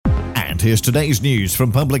And here's today's news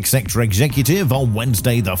from Public Sector Executive on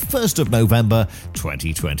Wednesday, the 1st of November,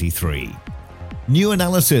 2023. New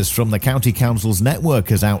analysis from the County Councils Network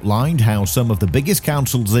has outlined how some of the biggest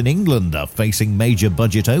councils in England are facing major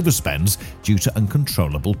budget overspends due to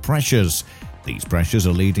uncontrollable pressures. These pressures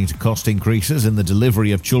are leading to cost increases in the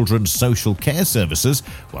delivery of children's social care services,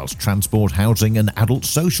 whilst transport, housing and adult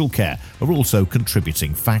social care are also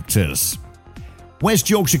contributing factors. West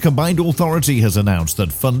Yorkshire Combined Authority has announced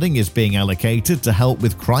that funding is being allocated to help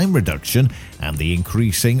with crime reduction and the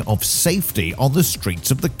increasing of safety on the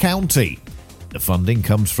streets of the county. The funding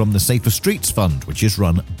comes from the Safer Streets Fund, which is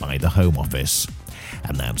run by the Home Office.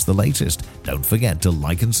 And that's the latest. Don't forget to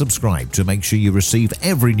like and subscribe to make sure you receive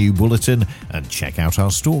every new bulletin, and check out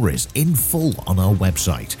our stories in full on our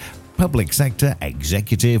website,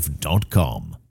 publicsectorexecutive.com.